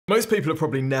Most people have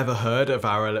probably never heard of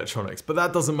Arrow Electronics, but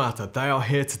that doesn't matter. They are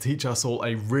here to teach us all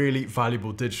a really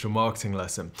valuable digital marketing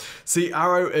lesson. See,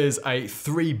 Arrow is a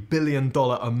 $3 billion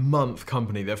a month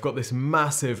company. They've got this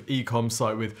massive e-com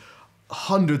site with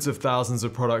hundreds of thousands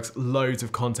of products, loads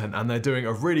of content, and they're doing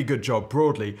a really good job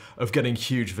broadly of getting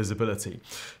huge visibility.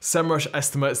 SEMrush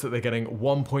estimates that they're getting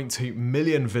 1.2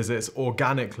 million visits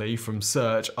organically from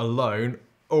search alone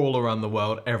all around the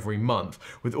world every month,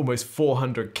 with almost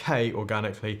 400k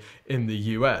organically in the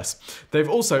US. They've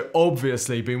also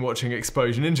obviously been watching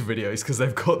Exposure Ninja videos because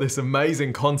they've got this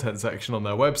amazing content section on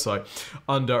their website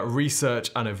under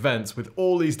research and events with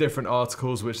all these different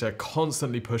articles which they're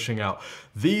constantly pushing out.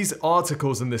 These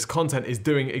articles and this content is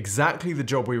doing exactly the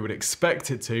job we would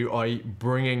expect it to, i.e.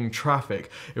 bringing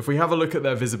traffic. If we have a look at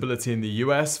their visibility in the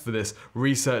US for this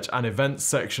research and events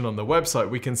section on the website,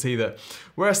 we can see that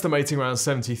we're estimating around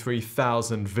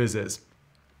 73,000 visits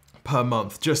per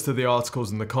month just to the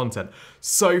articles and the content.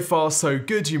 So far so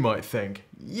good, you might think.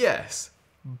 Yes,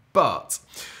 but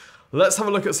let's have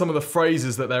a look at some of the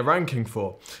phrases that they're ranking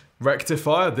for.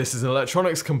 Rectifier, this is an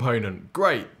electronics component.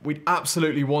 Great, we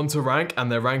absolutely want to rank,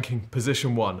 and they're ranking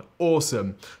position 1.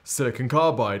 Awesome. Silicon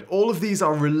carbide, all of these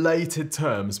are related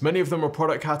terms. Many of them are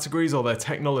product categories or they're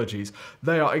technologies.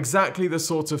 They are exactly the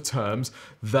sort of terms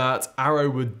that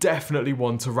Arrow would definitely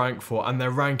want to rank for, and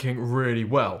they're ranking really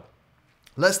well.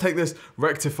 Let's take this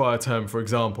rectifier term for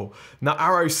example. Now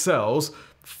Arrow sells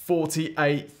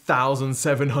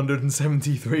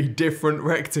 48,773 different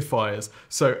rectifiers.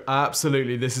 So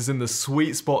absolutely, this is in the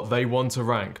sweet spot they want to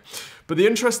rank. But the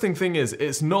interesting thing is,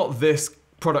 it's not this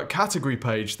product category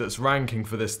page that's ranking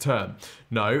for this term.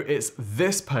 No, it's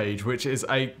this page, which is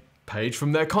a page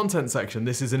from their content section.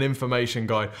 This is an information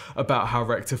guide about how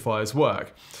rectifiers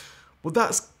work. Well,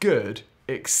 that's good,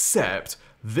 except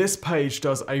this page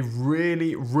does a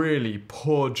really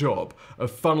poor job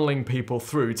of funneling people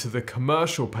through to the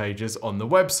commercial pages on the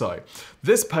website.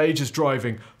 This page is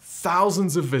driving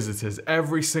thousands of visitors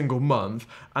every single month,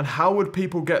 and how would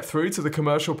people get through to the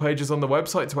commercial pages on the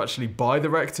website to actually buy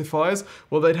the rectifiers?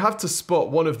 Well, they'd have to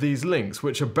spot one of these links,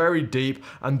 which are buried deep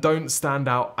and don't stand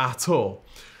out at all.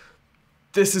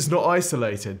 This is not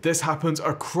isolated. This happens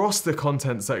across the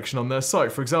content section on their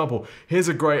site. For example, here's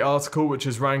a great article which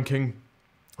is ranking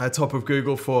at top of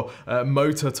Google for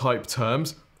motor type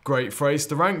terms. Great phrase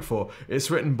to rank for.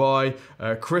 It's written by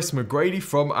Chris McGrady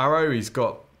from Arrow. He's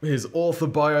got his author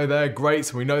bio there, great,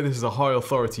 so we know this is a high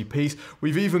authority piece.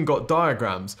 We've even got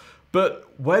diagrams. But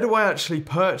where do I actually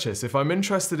purchase? If I'm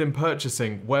interested in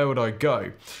purchasing, where would I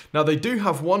go? Now they do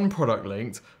have one product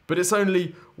linked, but it's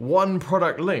only one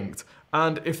product linked.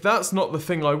 And if that's not the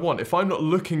thing I want, if I'm not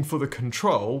looking for the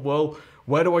control, well,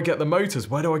 where do I get the motors?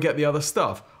 Where do I get the other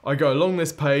stuff? I go along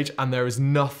this page and there is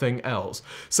nothing else.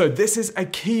 So this is a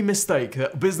key mistake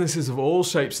that businesses of all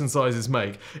shapes and sizes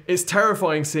make. It's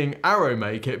terrifying seeing Arrow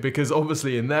make it because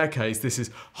obviously in their case, this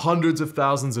is hundreds of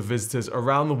thousands of visitors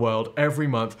around the world every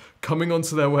month coming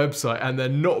onto their website, and they're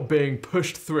not being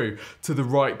pushed through to the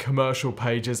right commercial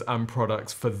pages and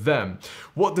products for them.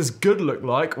 What does good look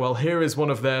like? Well, here is one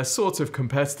of their sort of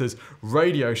competitors,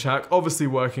 Radio Shack, obviously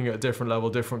working at a different level,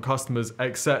 different customers,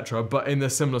 etc., but in a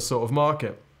similar sort of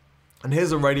market. And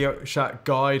here's a Radio Shack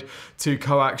guide to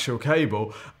coaxial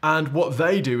cable, and what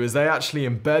they do is they actually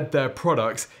embed their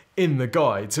products in the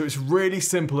guide. So it's really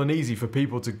simple and easy for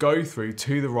people to go through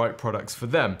to the right products for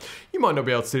them. You might not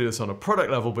be able to do this on a product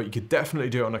level, but you could definitely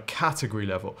do it on a category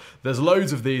level. There's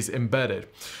loads of these embedded.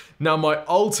 Now my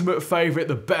ultimate favorite,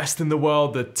 the best in the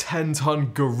world, the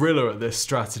 10-ton gorilla at this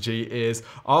strategy is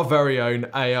our very own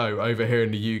AO over here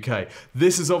in the UK.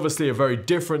 This is obviously a very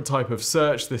different type of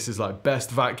search. This is like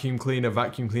best vacuum cleaner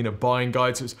buying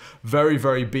guide. So it's very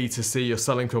B2C. You're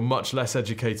selling to a much less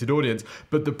educated audience,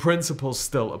 but the principles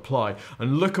still apply.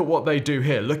 And look at what they do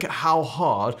here. Look at how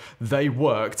hard they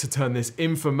work to turn this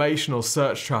informational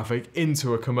search traffic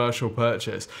into a commercial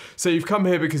purchase. So you've come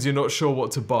here because you're not sure what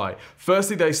to buy.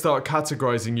 Firstly, they start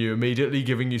categorizing you immediately,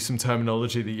 giving you some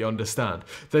terminology that you understand.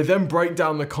 They then break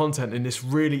down the content in this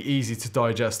really easy to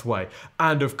digest way.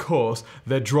 And of course,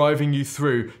 they're driving you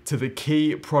through to the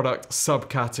key product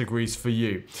subcategories for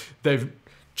you. They've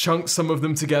chunked some of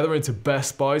them together into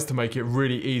best buys to make it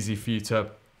really easy for you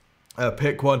to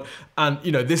pick one, and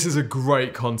this is a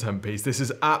great content piece. This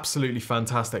is absolutely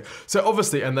fantastic. So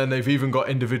obviously, and then they've even got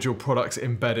individual products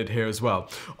embedded here as well.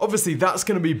 Obviously, that's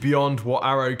going to be beyond what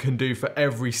Arrow can do for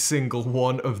every single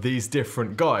one of these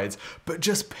different guides, but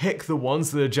just pick the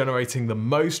ones that are generating the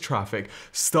most traffic,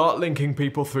 start linking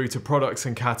people through to products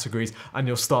and categories, and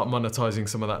you'll start monetizing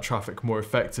some of that traffic more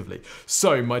effectively.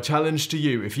 So my challenge to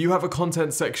you, if you have a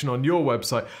content section on your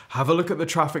website, have a look at the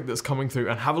traffic that's coming through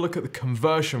and have a look at the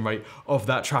conversion rate of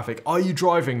that traffic. Are you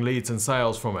driving leads and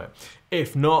sales from it?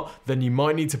 If not, then you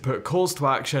might need to put calls to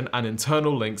action and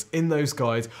internal links in those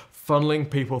guides, funneling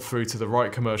people through to the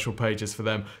right commercial pages for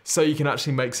them so you can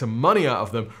actually make some money out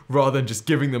of them rather than just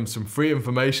giving them some free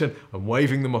information and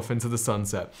waving them off into the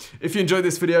sunset. If you enjoyed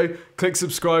this video, click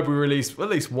subscribe. We release at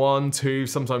least 1, 2,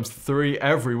 sometimes 3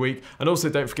 every week. And also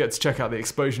don't forget to check out the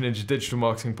Exposure Ninja Digital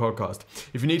Marketing Podcast.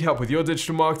 If you need help with your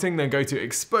digital marketing, then go to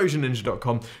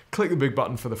exposureninja.com, click the big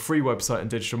button for the free website and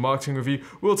digital marketing review.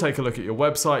 We'll take a look at your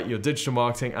website, your digital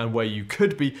marketing, and where you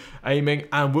could be aiming,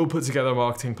 and we'll put together a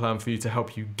marketing plan for you to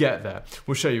help you get there.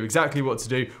 We'll show you exactly what to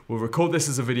do. We'll record this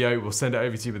as a video. We'll send it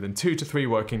over to you within 2 to 3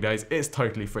 working days. It's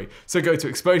totally free. So go to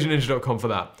exposureninja.com for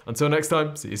that. Until next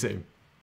time, see you soon.